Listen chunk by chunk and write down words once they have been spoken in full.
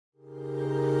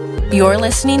You're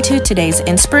listening to today's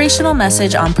inspirational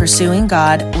message on Pursuing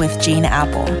God with Gene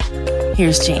Apple.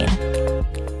 Here's Gene.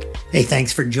 Hey,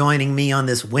 thanks for joining me on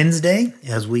this Wednesday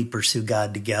as we pursue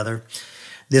God together.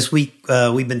 This week,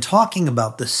 we've been talking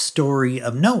about the story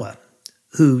of Noah,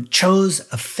 who chose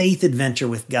a faith adventure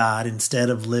with God instead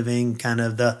of living kind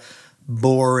of the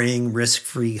boring,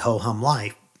 risk-free, ho-hum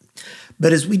life.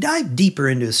 But as we dive deeper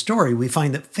into his story, we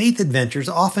find that faith adventures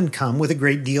often come with a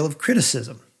great deal of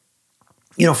criticism.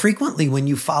 You know, frequently when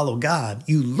you follow God,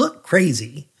 you look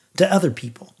crazy to other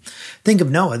people. Think of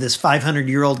Noah, this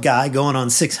 500-year-old guy going on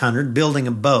 600, building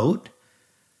a boat.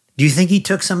 Do you think he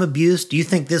took some abuse? Do you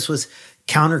think this was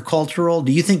countercultural?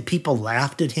 Do you think people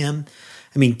laughed at him?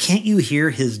 I mean, can't you hear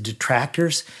his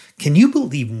detractors? Can you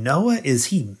believe Noah? Is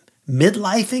he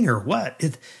midlifing or what?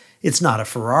 It's not a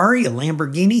Ferrari, a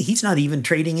Lamborghini. He's not even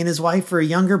trading in his wife for a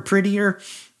younger, prettier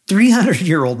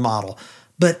 300-year-old model.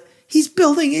 But he's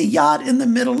building a yacht in the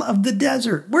middle of the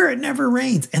desert where it never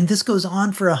rains. And this goes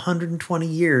on for 120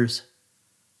 years.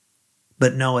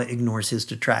 But Noah ignores his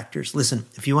detractors. Listen,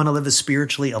 if you want to live a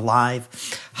spiritually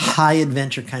alive, high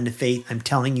adventure kind of faith, I'm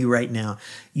telling you right now,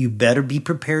 you better be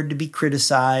prepared to be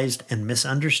criticized and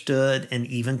misunderstood and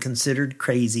even considered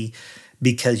crazy,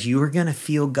 because you are going to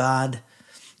feel God.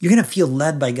 You're going to feel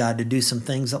led by God to do some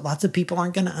things that lots of people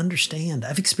aren't going to understand.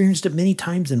 I've experienced it many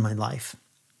times in my life.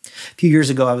 A few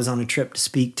years ago, I was on a trip to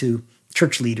speak to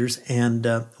church leaders, and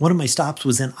one of my stops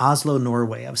was in Oslo,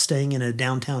 Norway. I was staying in a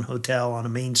downtown hotel on a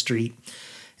main street,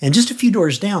 and just a few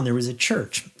doors down, there was a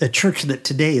church that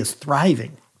today is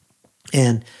thriving.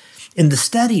 And in the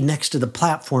study next to the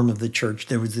platform of the church,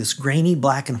 there was this grainy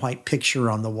black and white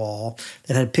picture on the wall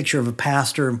that had a picture of a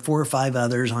pastor and 4 or 5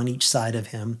 others on each side of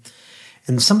him.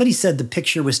 And somebody said the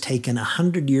picture was taken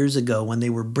 100 years ago when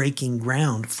they were breaking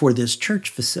ground for this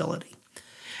church facility.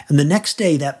 And the next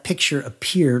day, that picture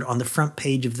appeared on the front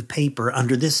page of the paper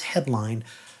under this headline,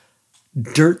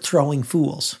 "Dirt-Throwing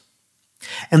Fools."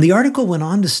 And the article went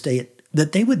on to state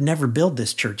that they would never build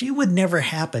this church. It would never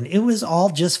happen. It was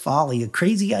all just folly, a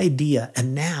crazy idea.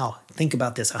 And now, think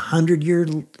about this, 100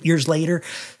 years later,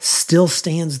 still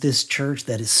stands this church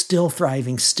that is still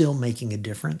thriving, still making a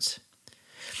difference.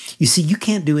 You see, you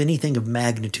can't do anything of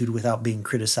magnitude without being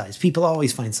criticized. People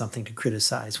always find something to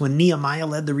criticize. When Nehemiah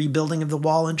led the rebuilding of the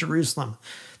wall in Jerusalem,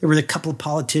 there were a couple of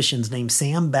politicians named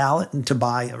Sanballat and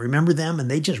Tobiah. Remember them?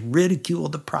 And they just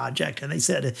ridiculed the project. And they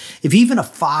said, if even a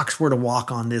fox were to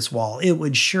walk on this wall, it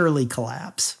would surely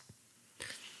collapse.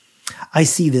 I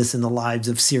see this in the lives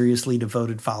of seriously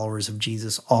devoted followers of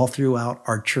Jesus all throughout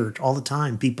our church, all the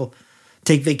time. People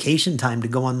take vacation time to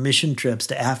go on mission trips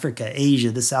to Africa,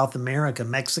 Asia, to South America,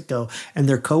 Mexico, and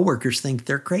their coworkers think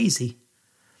they're crazy.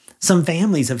 Some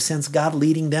families have sensed God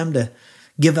leading them to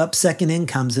give up second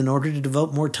incomes in order to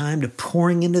devote more time to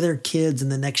pouring into their kids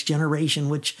and the next generation,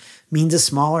 which means a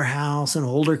smaller house, an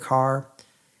older car.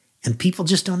 And people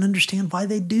just don't understand why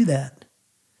they do that.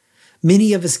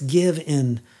 Many of us give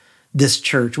in this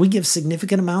church. We give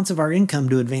significant amounts of our income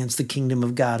to advance the kingdom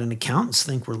of God, and accountants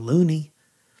think we're loony.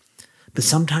 But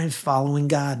sometimes following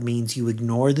God means you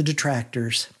ignore the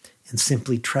detractors and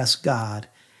simply trust God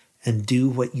and do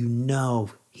what you know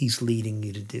He's leading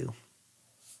you to do.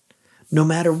 No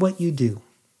matter what you do,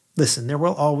 listen, there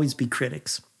will always be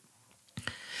critics.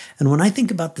 And when I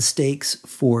think about the stakes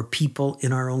for people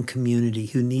in our own community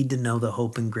who need to know the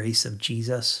hope and grace of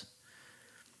Jesus,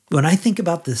 when I think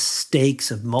about the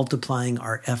stakes of multiplying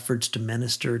our efforts to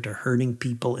minister to hurting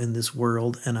people in this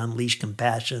world and unleash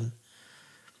compassion,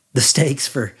 the stakes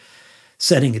for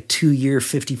setting a 2-year,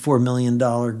 $54 million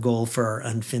goal for our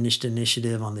unfinished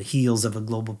initiative on the heels of a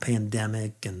global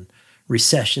pandemic and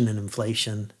recession and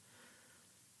inflation,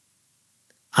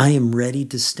 I am ready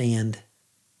to stand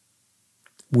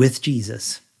with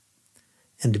Jesus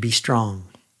and to be strong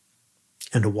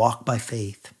and to walk by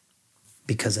faith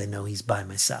because I know He's by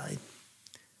my side.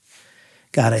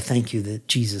 God, I thank you that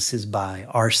Jesus is by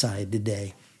our side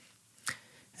today.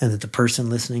 And that the person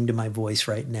listening to my voice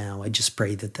right now, I just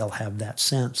pray that they'll have that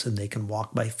sense and they can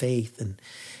walk by faith. And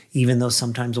even though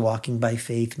sometimes walking by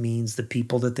faith means the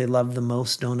people that they love the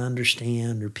most don't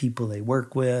understand, or people they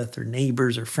work with, or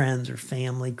neighbors, or friends, or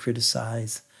family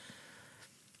criticize,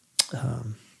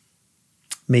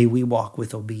 may we walk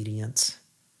with obedience,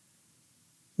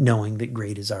 knowing that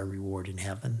great is our reward in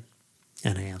heaven.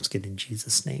 And I ask it in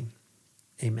Jesus' name.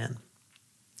 Amen.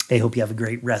 I hope you have a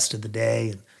great rest of the day,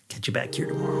 and catch you back here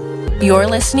tomorrow. You're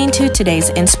listening to today's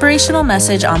inspirational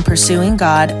message on Pursuing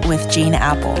God with Gene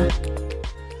Apple.